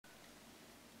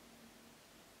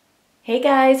Hey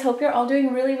guys, hope you're all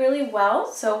doing really well.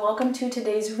 So welcome to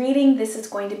today's reading. This is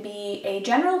going to be a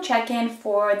general check-in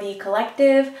for the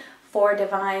collective, for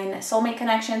divine soulmate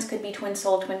connections, could be twin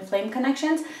soul, twin flame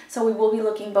connections. So we will be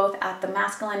looking both at the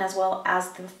masculine as well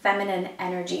as the feminine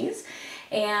energies.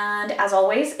 And as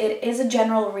always, it is a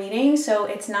general reading, so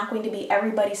it's not going to be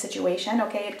everybody's situation,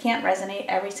 okay? It can't resonate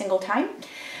every single time.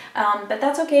 But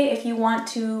that's okay. If you want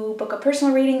to book a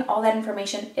personal reading, all that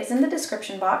information is in the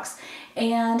description box.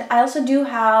 And I also do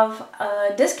have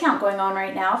a discount going on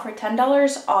right now for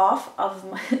 $10 off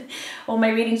of my, well, my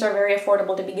readings are very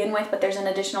affordable to begin with, but there's an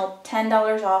additional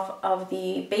 $10 off of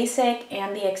the basic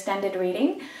and the extended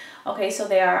reading. Okay, so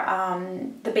they are,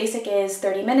 the basic is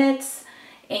 30 minutes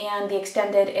and the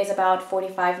extended is about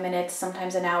 45 minutes,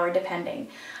 sometimes an hour, depending.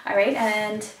 All right,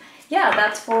 and yeah,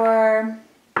 that's for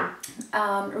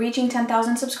reaching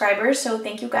 10,000 subscribers. So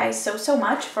thank you guys so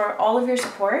much for all of your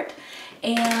support.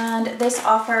 And this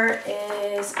offer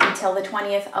is until the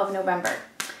 20th of November.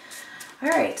 All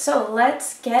right, so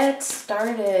let's get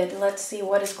started. Let's see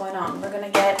what is going on. We're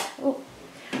gonna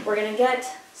get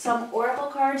some oracle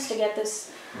cards to get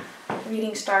this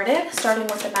reading started, starting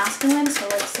with the masculine. So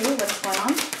let's see what's going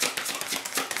on.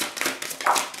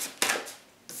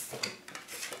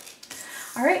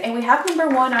 All right, and we have number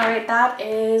one. All right, that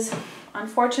is,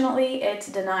 unfortunately, it's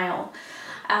denial.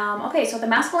 Okay, so the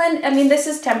masculine, I mean, this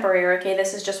is temporary, okay?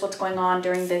 This is just what's going on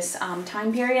during this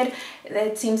time period.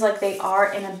 It seems like they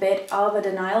are in a bit of a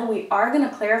denial. We are going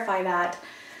to clarify that.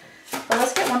 But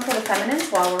let's get one for the feminines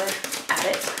while we're at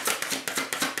it.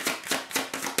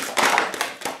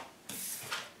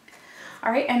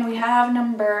 All right, and we have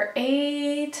number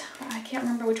 8. I can't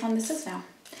remember which one this is now.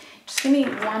 Just give me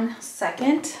 1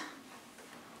 second.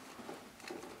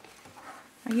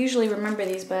 I usually remember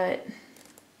these, but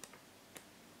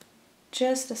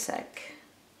just a sec.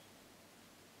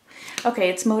 Okay,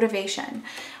 it's motivation.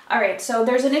 All right, so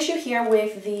there's an issue here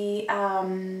with the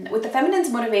feminine's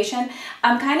motivation.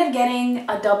 I'm kind of getting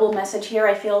a double message here.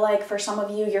 I feel like for some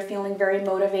of you, you're feeling very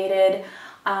motivated.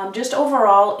 Just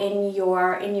overall in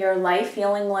your life,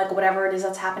 feeling like whatever it is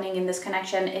that's happening in this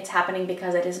connection, it's happening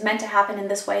because it is meant to happen in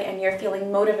this way, and you're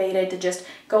feeling motivated to just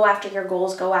go after your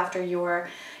goals, go after your,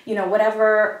 you know,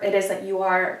 whatever it is that you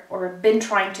are or been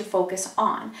trying to focus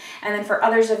on. And then for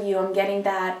others of you, I'm getting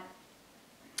that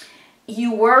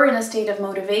you were in a state of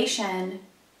motivation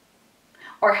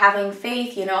or having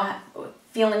faith, you know,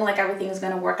 feeling like everything's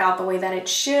going to work out the way that it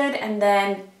should, and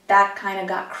then that kind of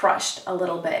got crushed a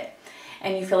little bit.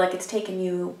 And you feel like it's taken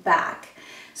you back.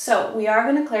 So we are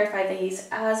going to clarify these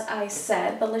as I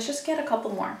said, but let's just get a couple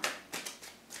more.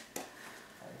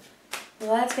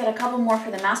 Let's get a couple more for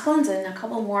the masculines and a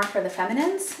couple more for the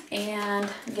feminines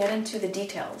and get into the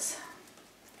details.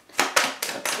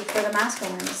 Let's see for the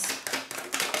masculines.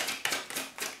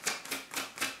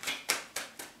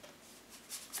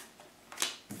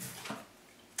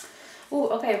 Ooh,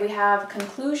 okay, we have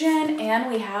conclusion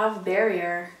and we have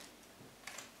barrier.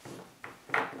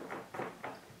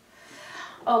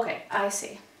 Okay, I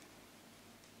see.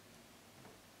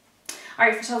 All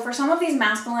right, so for some of these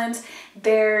masculines,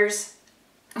 there's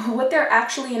what they're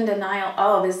actually in denial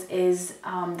of is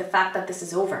the fact that this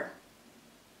is over.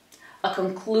 A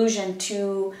conclusion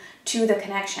to the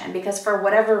connection, because for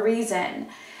whatever reason,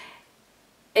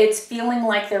 it's feeling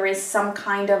like there is some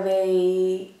kind of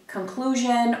a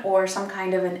conclusion or some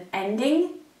kind of an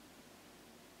ending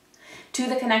to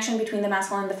the connection between the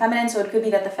masculine and the feminine. So it could be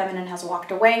that the feminine has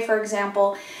walked away, for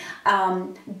example.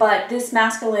 But this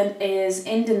masculine is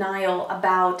in denial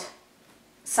about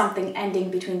something ending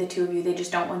between the two of you. They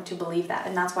just don't want to believe that.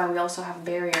 And that's why we also have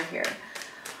barrier here.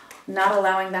 Not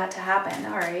allowing that to happen.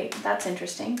 All right, that's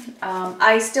interesting.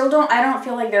 I don't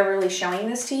feel like they're really showing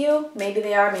this to you. Maybe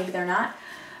they are, maybe they're not.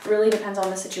 Really depends on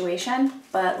the situation.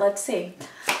 But let's see.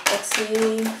 Let's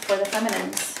see for the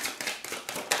feminines.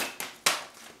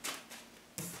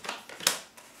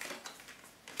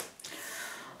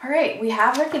 All right, we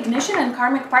have recognition and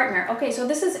karmic partner. Okay, so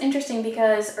this is interesting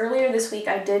because earlier this week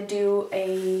I did do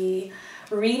a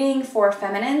reading for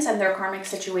feminines and their karmic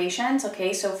situations.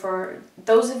 Okay, so for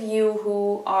those of you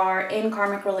who are in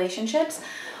karmic relationships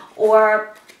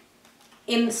or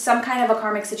in some kind of a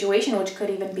karmic situation, which could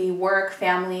even be work,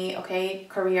 family, okay,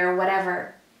 career,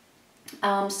 whatever.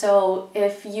 So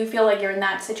if you feel like you're in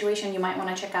that situation, you might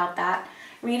want to check out that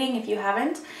reading if you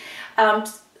haven't.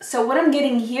 So what I'm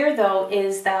getting here, though,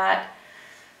 is that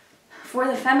for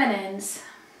the feminines,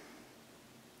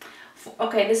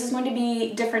 okay, this is going to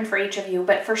be different for each of you,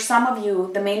 but for some of you,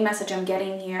 the main message I'm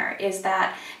getting here is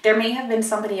that there may have been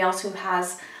somebody else who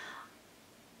has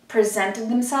presented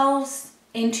themselves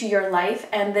into your life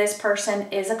and this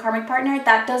person is a karmic partner,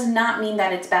 that does not mean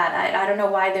that it's bad. I don't know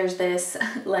why there's this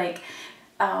like,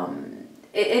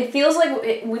 it feels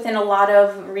like within a lot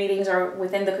of readings or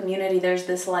within the community, there's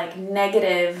this like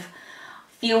negative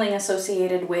feeling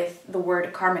associated with the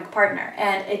word karmic partner.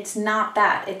 And it's not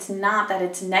that. It's not that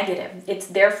it's negative. It's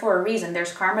there for a reason.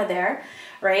 There's karma there,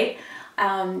 right?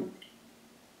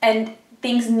 And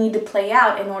things need to play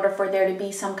out in order for there to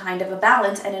be some kind of a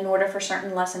balance and in order for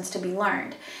certain lessons to be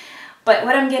learned. But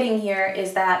what I'm getting here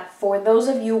is that for those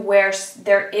of you where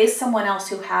there is someone else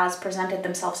who has presented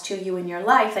themselves to you in your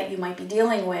life that you might be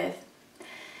dealing with,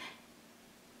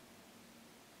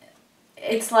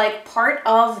 it's like part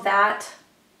of that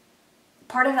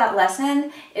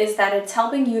lesson is that it's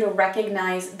helping you to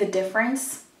recognize the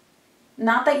difference.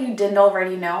 Not that you didn't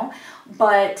already know,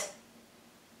 but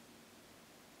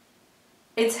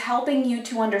it's helping you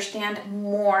to understand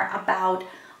more about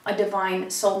a divine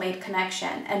soulmate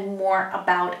connection and more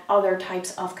about other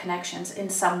types of connections in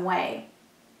some way.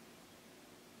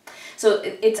 So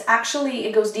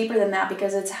it goes deeper than that,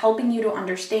 because it's helping you to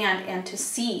understand and to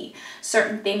see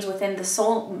certain things within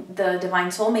the divine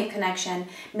soulmate connection,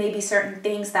 maybe certain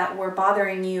things that were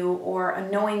bothering you or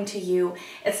annoying to you.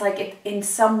 It's like in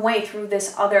some way through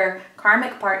this other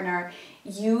karmic partner,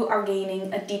 you are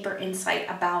gaining a deeper insight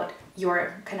about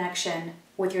your connection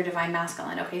with your divine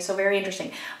masculine. Okay, so very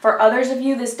interesting. For others of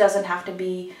you, this doesn't have to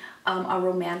be a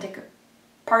romantic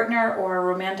partner or a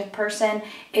romantic person.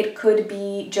 It could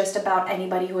be just about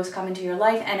anybody who has come into your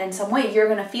life, and in some way you're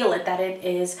going to feel it, that it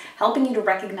is helping you to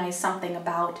recognize something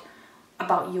about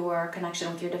your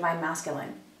connection with your divine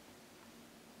masculine.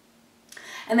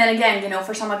 And then again, you know,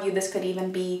 for some of you, this could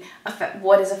even be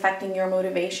what is affecting your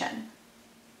motivation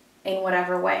in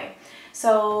whatever way.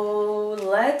 So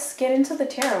let's get into the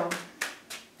tarot.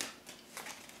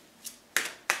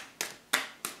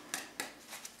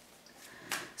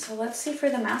 So let's see for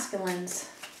the masculines.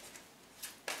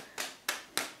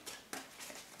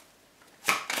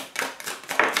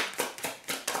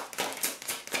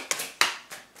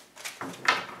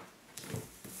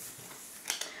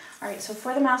 All right, so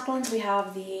for the masculines, we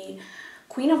have the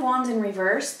Queen of Wands in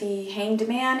reverse, the Hanged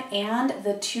Man, and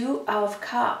the Two of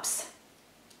Cups.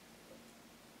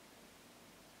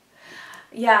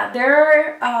 Yeah,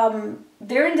 they're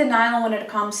in denial when it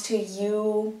comes to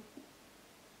you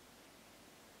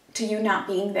not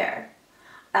being there.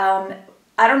 I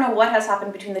don't know what has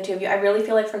happened between the two of you. I really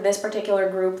feel like for this particular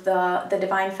group, the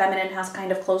divine feminine has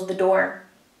kind of closed the door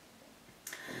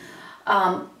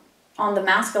on the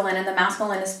masculine, and the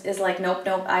masculine is like, nope,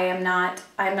 I am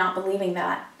not believing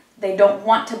that. They don't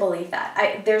want to believe that.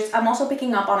 I'm also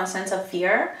picking up on a sense of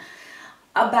fear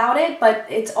about it, but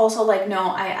it's also like, no,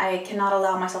 I cannot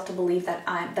allow myself to believe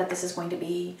that this is going to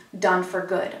be done for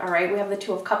good. All right, we have the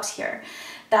Two of Cups here.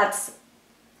 That's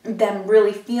them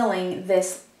really feeling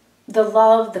this, the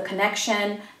love, the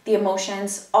connection, the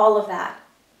emotions, all of that.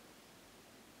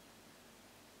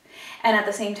 And at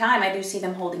the same time, I do see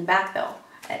them holding back though.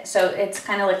 So it's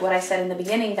kind of like what I said in the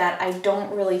beginning, that I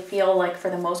don't really feel like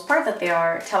for the most part that they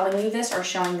are telling you this or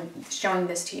showing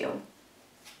this to you.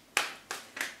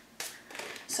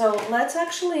 So let's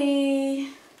actually,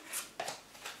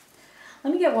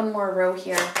 let me get one more row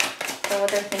here for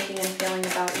what they're thinking and feeling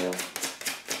about you.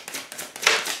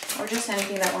 Or just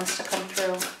anything that wants to come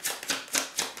through.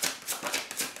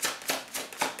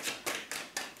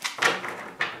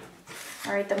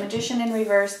 All right, the Magician in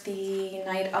reverse, the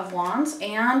Knight of Wands,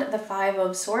 and the Five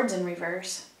of Swords in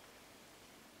reverse.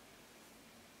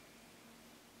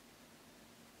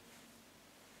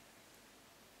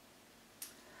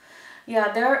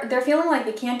 Yeah, they're feeling like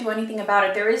they can't do anything about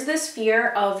it. There is this fear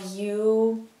of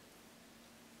you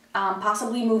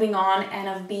possibly moving on and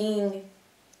of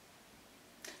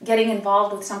getting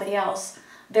involved with somebody else.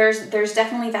 There's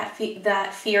definitely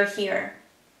that fear here.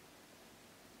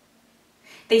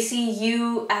 They see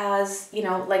you as, you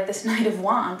know, like this Knight of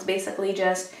Wands, basically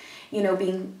just, you know,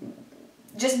 being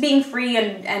free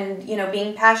and you know,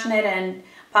 being passionate and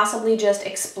possibly just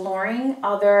exploring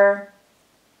other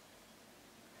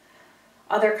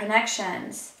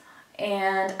connections.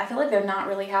 And I feel like they're not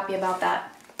really happy about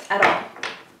that at all.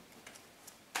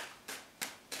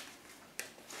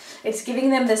 It's giving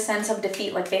them this sense of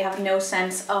defeat, like they have no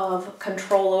sense of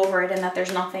control over it and that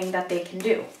there's nothing that they can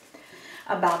do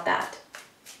about that.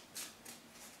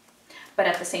 But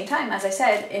at the same time, as I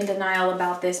said, in denial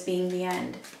about this being the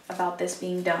end, about this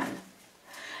being done.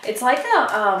 It's like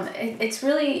it's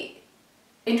really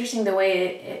interesting the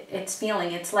way it's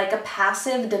feeling. It's like a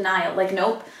passive denial, like,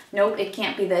 nope, it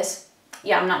can't be this.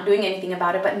 Yeah, I'm not doing anything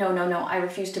about it, but no, I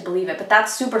refuse to believe it. But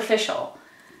that's superficial,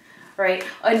 right?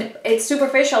 And it's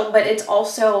superficial, but it's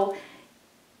also,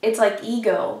 it's like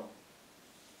ego.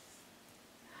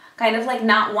 Kind of like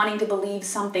not wanting to believe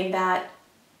something that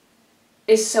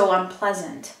is so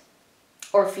unpleasant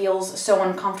or feels so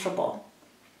uncomfortable.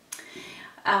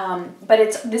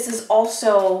 But this is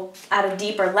also at a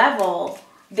deeper level,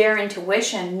 their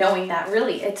intuition, knowing that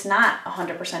really it's not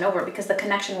 100% over, because the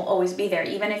connection will always be there.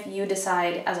 Even if you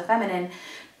decide as a feminine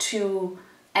to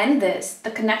end this,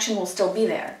 the connection will still be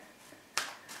there.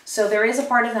 So there is a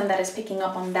part of them that is picking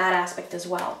up on that aspect as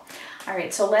well. All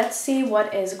right, so let's see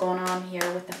what is going on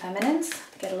here with the feminines.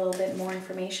 Get a little bit more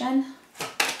information.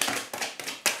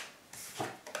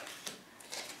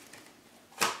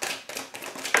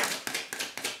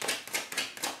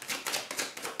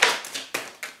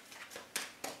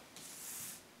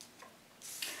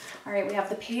 All right, we have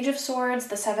the Page of Swords,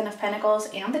 the Seven of Pentacles,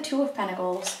 and the Two of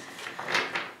Pentacles.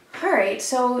 All right,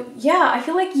 so yeah, I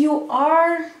feel like you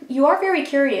are very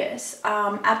curious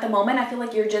at the moment. I feel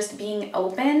like you're just being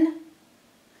open,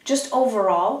 just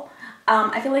overall.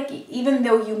 I feel like even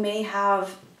though you may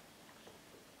have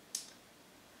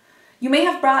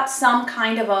brought some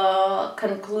kind of a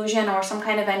conclusion or some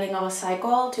kind of ending of a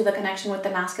cycle to the connection with the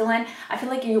masculine, I feel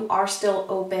like you are still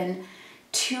open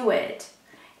to it.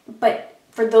 But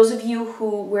for those of you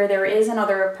where there is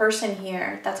another person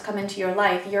here that's come into your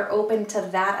life, you're open to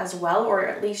that as well, or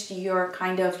at least you're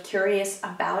kind of curious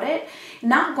about it.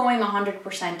 Not going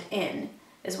 100% in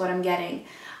is what I'm getting.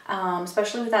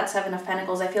 Especially with that Seven of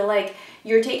Pentacles, I feel like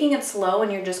you're taking it slow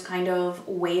and you're just kind of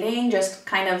waiting, just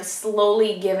kind of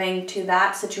slowly giving to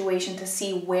that situation to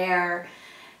see where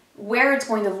it's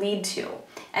going to lead to.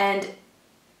 And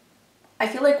I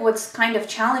feel like what's kind of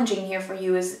challenging here for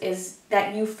you is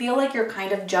that you feel like you're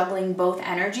kind of juggling both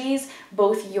energies,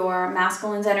 both your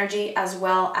masculine's energy as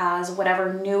well as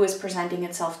whatever new is presenting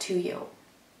itself to you.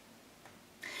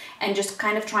 And just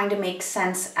kind of trying to make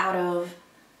sense out of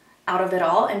it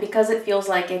all. And because it feels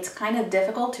like it's kind of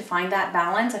difficult to find that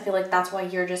balance, I feel like that's why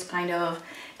you're just kind of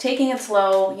taking it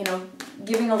slow, you know,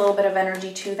 giving a little bit of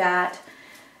energy to that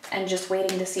and just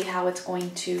waiting to see how it's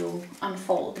going to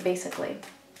unfold, basically.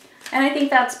 And I think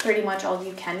that's pretty much all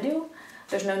you can do.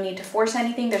 There's no need to force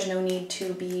anything. There's no need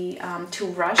to be, to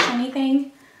rush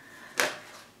anything.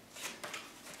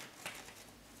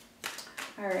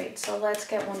 All right, so let's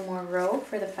get one more row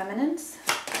for the feminines.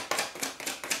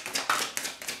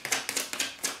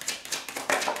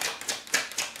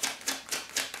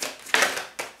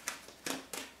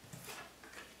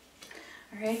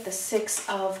 All right, the Six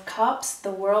of Cups,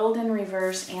 the World in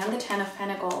reverse, and the Ten of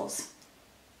Pentacles.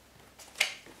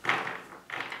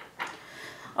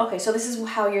 Okay, so this is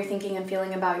how you're thinking and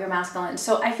feeling about your masculine.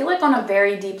 So I feel like on a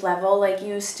very deep level, like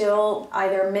you still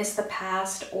either miss the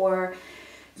past or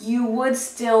you would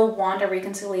still want a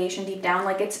reconciliation deep down.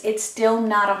 Like it's still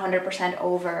not 100%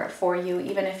 over for you,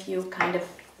 even if you kind of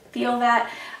feel that,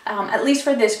 at least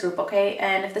for this group, okay?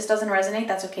 And if this doesn't resonate,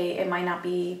 that's okay. It might not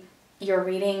be your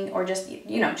reading, or just,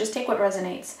 you know, just take what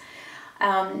resonates.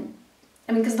 I mean,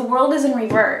 because the World is in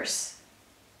reverse.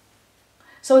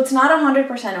 So it's not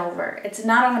 100% over. It's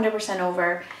not 100%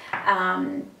 over.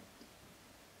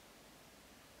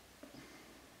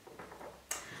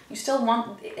 You still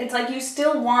want, it's like you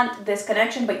still want this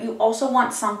connection, but you also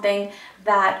want something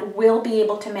that will be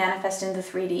able to manifest in the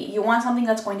 3D. You want something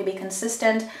that's going to be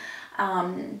consistent,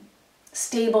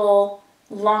 stable,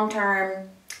 long-term,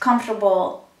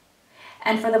 comfortable.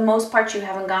 And for the most part, you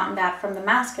haven't gotten that from the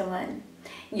masculine.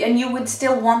 And you would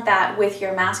still want that with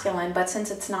your masculine, but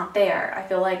since it's not there, I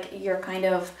feel like you're kind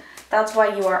of, that's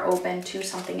why you are open to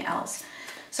something else.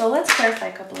 So let's clarify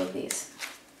a couple of these.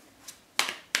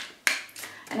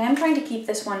 And I'm trying to keep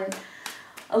this one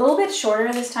a little bit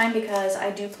shorter this time because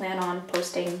I do plan on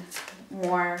posting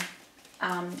more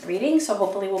readings. So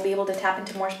hopefully we'll be able to tap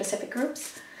into more specific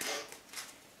groups.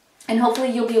 And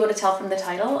hopefully you'll be able to tell from the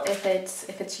title if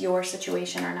it's your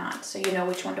situation or not, so you know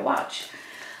which one to watch.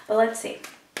 But let's see.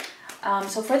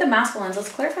 So for the masculines, let's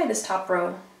clarify this top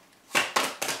row.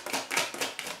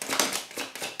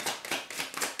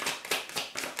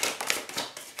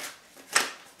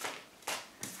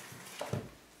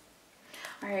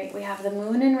 All right, we have the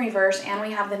Moon in reverse and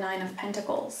we have the Nine of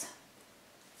Pentacles.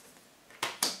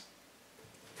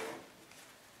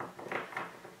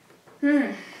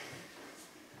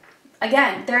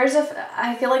 Again,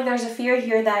 I feel like there's a fear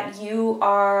here that you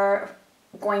are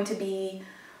going to be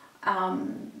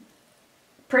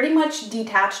pretty much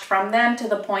detached from them to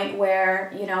the point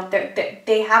where, you know,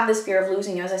 they have this fear of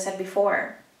losing you, as I said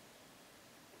before.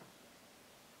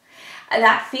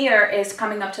 that fear is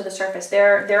coming up to the surface.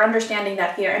 They're understanding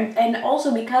that fear. And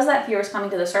also because that fear is coming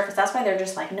to the surface, that's why they're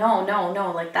just like, no, no,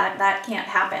 no, like that can't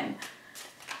happen.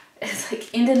 It's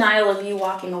like in denial of you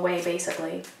walking away,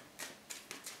 basically.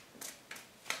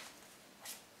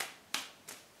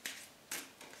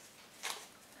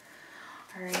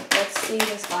 All right, let's see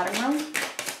this bottom row.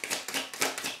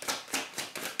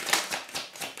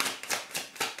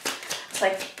 It's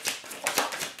like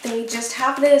they just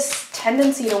have this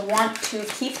tendency to want to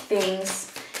keep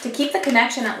things, to keep the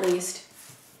connection at least,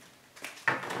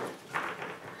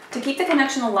 to keep the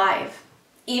connection alive,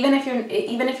 even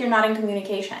if you're not in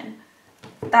communication.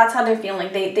 That's how they're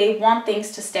feeling. They want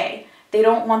things to stay. They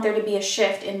don't want there to be a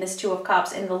shift in this Two of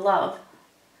Cups, in the love.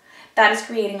 That is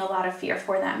creating a lot of fear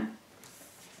for them.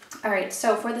 All right,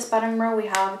 so for this bottom row, we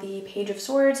have the Page of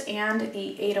Swords and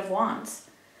the Eight of Wands.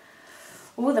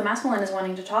 Ooh, the masculine is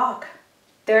wanting to talk.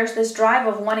 There's this drive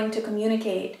of wanting to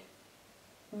communicate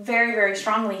very, very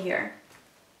strongly here.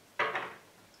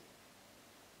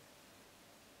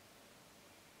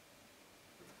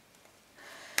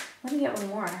 Let me get one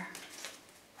more.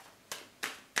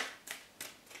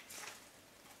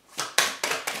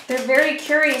 They're very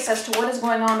curious as to what is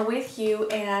going on with you,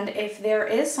 and if there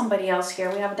is somebody else here.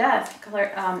 We have Death.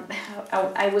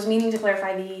 I was meaning to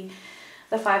clarify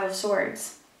the Five of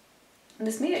Swords.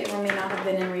 This may or may not have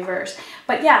been in reverse.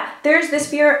 But yeah, there's this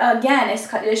fear again.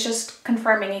 It's just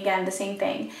confirming again the same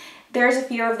thing. There's a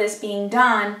fear of this being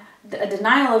done, a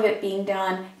denial of it being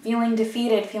done, feeling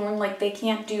defeated, feeling like they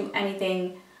can't do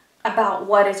anything about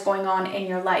what is going on in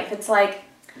your life. It's like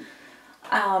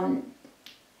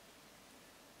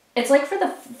for the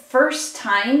first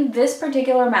time, this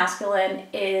particular masculine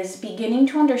is beginning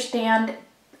to understand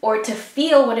or to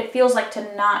feel what it feels like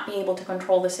to not be able to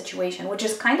control the situation, which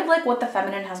is kind of like what the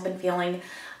feminine has been feeling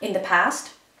in the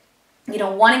past. You know,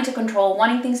 wanting to control,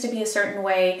 wanting things to be a certain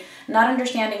way, not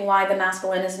understanding why the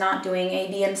masculine is not doing A,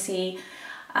 B, and C.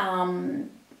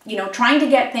 You know, trying to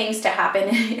get things to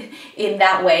happen in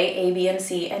that way, A, B, and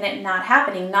C, and it not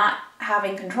happening, not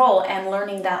having control, and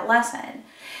learning that lesson.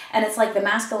 And it's like the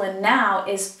masculine now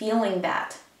is feeling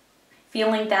that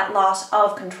loss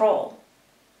of control.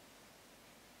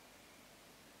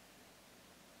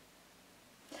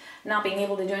 Not being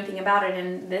able to do anything about it,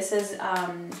 and this is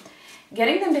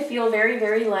getting them to feel very,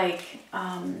 very like,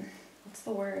 what's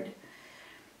the word?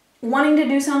 Wanting to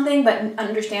do something, but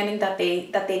understanding that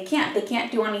they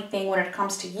can't do anything when it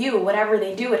comes to you. Whatever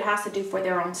they do, it has to do for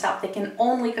their own self. They can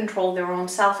only control their own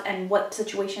self and what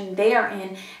situation they are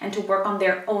in, and to work on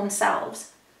their own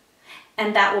selves.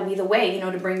 And that will be the way, you know,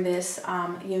 to bring this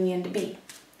union to be,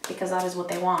 because that is what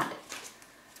they want.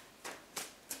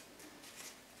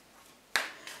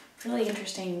 Really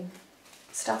interesting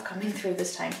stuff coming through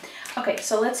this time. Okay,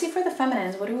 so let's see for the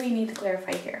feminines. What do we need to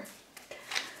clarify here?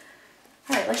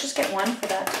 All right, let's just get one for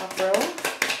that top row.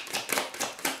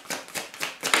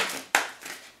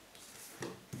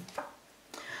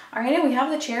 All right, and we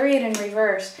have the Chariot in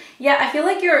reverse. Yeah, I feel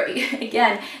like you're,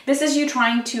 again, this is you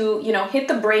trying to, you know, hit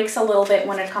the brakes a little bit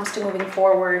when it comes to moving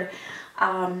forward.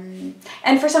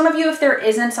 And for some of you, if there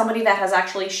isn't somebody that has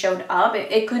actually showed up,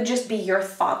 it could just be your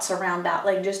thoughts around that,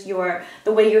 like just the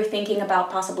way you're thinking about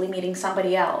possibly meeting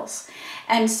somebody else.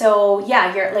 And so,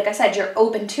 yeah, you're, like I said, you're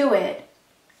open to it,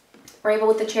 right? But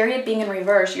with the Chariot being in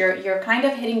reverse, you're kind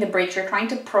of hitting the brakes. You're trying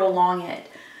to prolong it.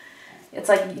 It's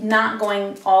like not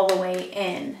going all the way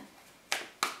in.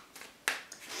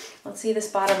 Let's see this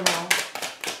bottom row.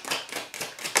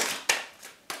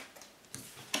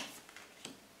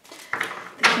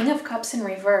 King of Cups in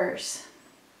reverse.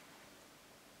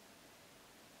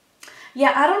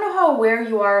 Yeah, I don't know how aware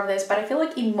you are of this, but I feel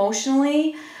like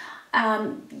emotionally,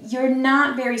 you're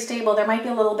not very stable. There might be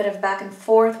a little bit of back and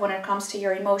forth when it comes to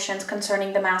your emotions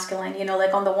concerning the masculine. You know,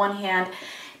 like on the one hand,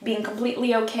 being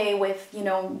completely okay with, you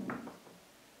know,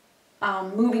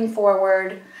 moving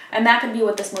forward. And that could be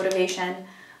what this motivation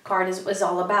card is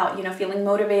all about. You know, feeling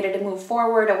motivated to move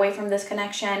forward away from this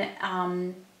connection.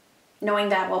 Knowing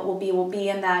that what will be,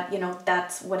 and that, you know,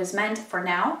 that's what is meant for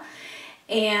now.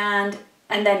 And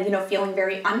then, you know, feeling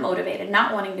very unmotivated,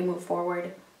 not wanting to move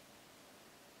forward,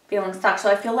 feeling stuck.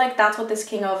 So I feel like that's what this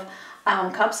King of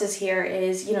Cups is here,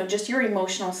 is, you know, just your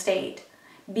emotional state,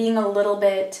 being a little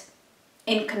bit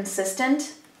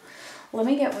inconsistent. Let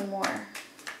me get one more.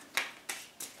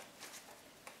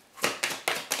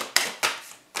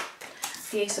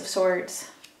 The Ace of Swords.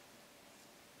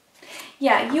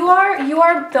 Yeah, you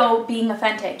are though being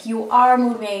authentic. You are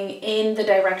moving in the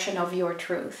direction of your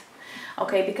truth.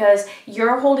 Okay, because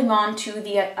you're holding on to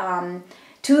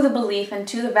to the belief and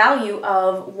to the value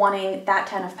of wanting that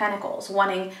 10 of Pentacles,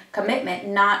 wanting commitment,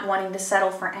 not wanting to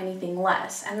settle for anything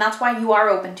less. And that's why you are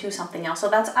open to something else. So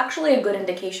that's actually a good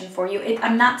indication for you.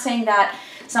 I'm not saying that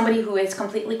somebody who is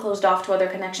completely closed off to other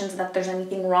connections, that there's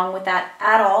anything wrong with that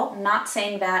at all. Not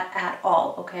saying that at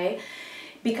all, okay?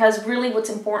 Because really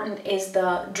what's important is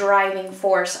the driving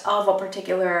force of a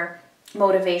particular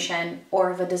motivation or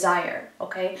of a desire,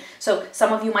 okay? So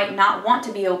some of you might not want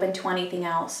to be open to anything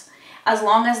else. As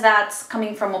long as that's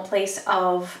coming from a place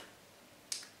of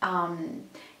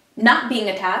not being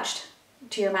attached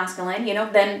to your masculine, you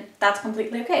know, then that's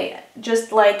completely okay.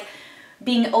 Just like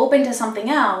being open to something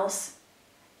else,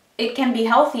 it can be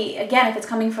healthy, again, if it's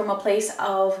coming from a place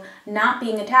of not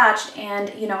being attached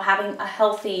and, you know, having a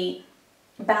healthy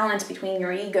balance between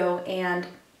your ego and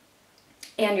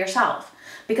yourself.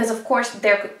 Because of course,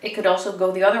 it could also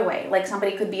go the other way. Like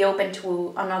somebody could be open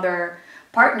to another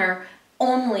partner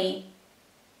only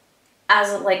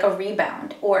as like a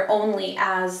rebound, or only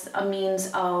as a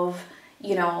means of,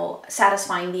 you know,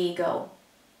 satisfying the ego,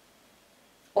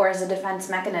 or as a defense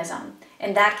mechanism.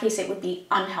 In that case, it would be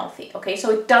unhealthy, okay?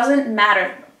 So it doesn't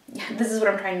matter. This is what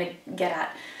I'm trying to get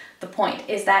at. The point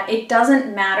is that it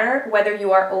doesn't matter whether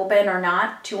you are open or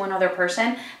not to another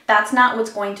person. That's not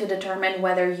what's going to determine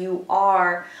whether you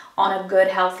are on a good,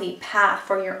 healthy path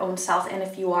for your own self and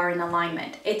if you are in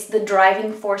alignment. It's the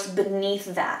driving force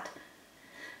beneath that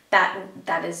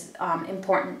is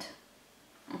important.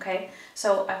 Okay,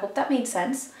 so I hope that made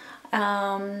sense.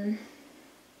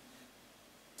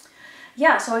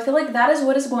 Yeah, so I feel like that is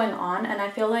what is going on, and I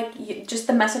feel like just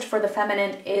the message for the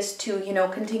feminine is to, you know,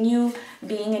 continue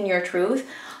being in your truth.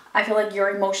 I feel like your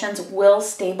emotions will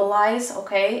stabilize,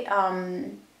 okay?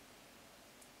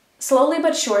 Slowly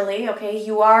but surely, okay?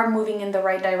 You are moving in the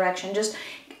right direction. Just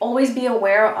always be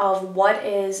aware of what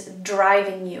is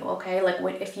driving you, okay? Like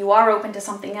if you are open to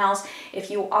something else, if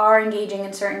you are engaging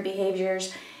in certain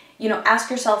behaviors, you know,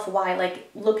 ask yourself why. Like,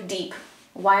 look deep.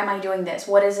 Why am I doing this?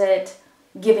 What is it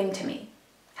giving to me?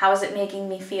 How is it making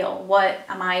me feel? What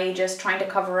am I just trying to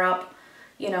cover up,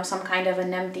 you know, some kind of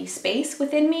an empty space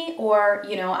within me? Or,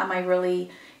 you know, am I really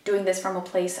doing this from a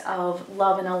place of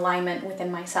love and alignment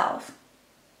within myself?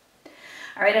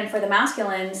 All right, and for the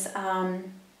masculines,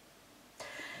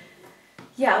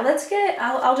 yeah,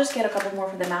 I'll just get a couple more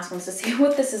for the masculines to see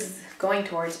what this is going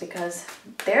towards, because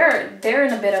they're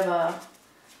in a bit of a,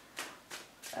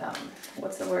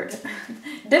 what's the word?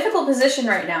 difficult position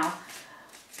right now.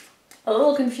 A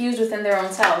little confused within their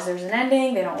own selves. There's an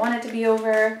ending, they don't want it to be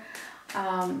over,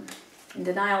 in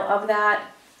denial of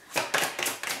that,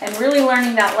 and really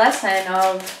learning that lesson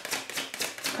of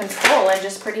control and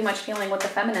just pretty much feeling what the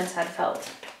feminines had felt.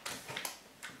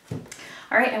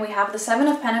 All right, and we have the Seven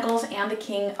of Pentacles and the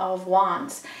King of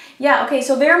Wands. Yeah, okay,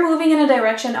 so they're moving in a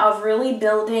direction of really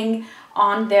building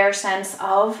on their sense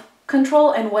of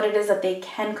control and what it is that they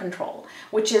can control,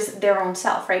 which is their own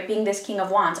self, right? Being this King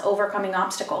of Wands, overcoming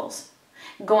obstacles,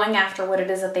 going after what it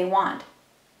is that they want,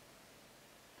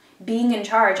 being in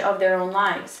charge of their own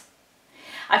lives.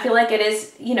 I feel like it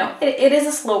is, you know, it is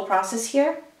a slow process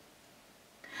here,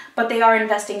 but they are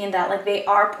investing in that. Like, they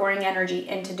are pouring energy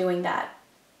into doing that.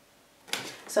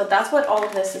 So that's what all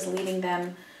of this is leading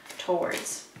them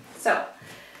towards. So,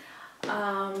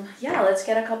 yeah, let's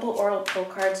get a couple oracle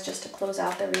cards just to close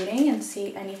out the reading and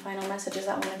see any final messages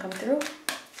that want to come through,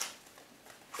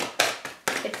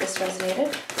 if this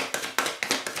resonated.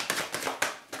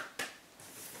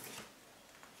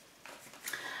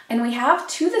 And we have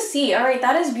To the Sea. All right,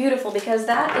 that is beautiful, because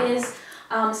that is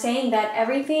saying that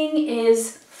everything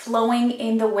is flowing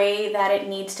in the way that it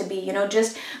needs to be. You know,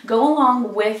 just go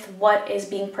along with what is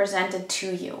being presented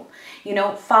to you. You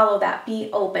know, follow that, be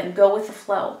open, go with the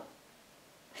flow.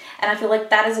 And I feel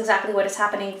like that is exactly what is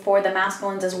happening for the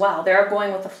masculines as well. They're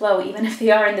going with the flow, even if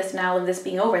they are in this denial of this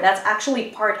being over. That's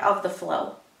actually part of the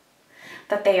flow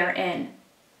that they are in.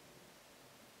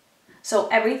 So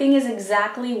everything is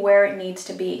exactly where it needs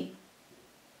to be.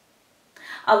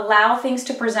 Allow things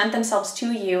to present themselves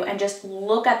to you and just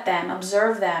look at them,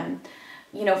 observe them,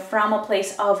 you know, from a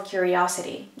place of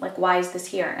curiosity. Like, why is this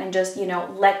here? And just, you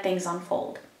know, let things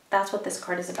unfold. That's what this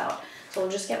card is about. So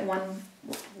we'll just get one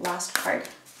last card.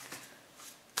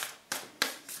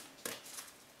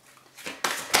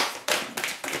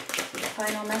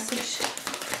 Final message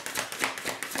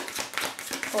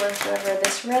for whoever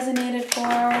this resonated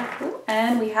for. Ooh,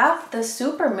 and we have the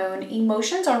Supermoon.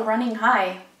 Emotions are running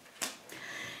high.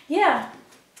 Yeah.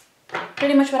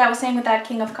 pretty much what I was saying with that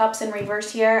King of Cups in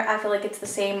reverse here. I feel like it's the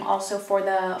same also for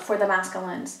the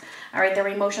masculines. All right, their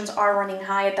emotions are running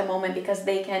high at the moment because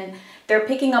they're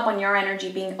picking up on your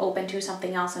energy being open to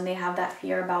something else, and they have that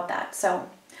fear about that. So,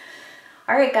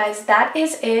 all right, guys, that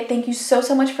is it. Thank you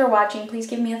so much for watching. Please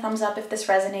give me a thumbs up if this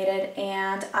resonated,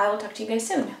 and I will talk to you guys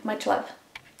soon. Much love.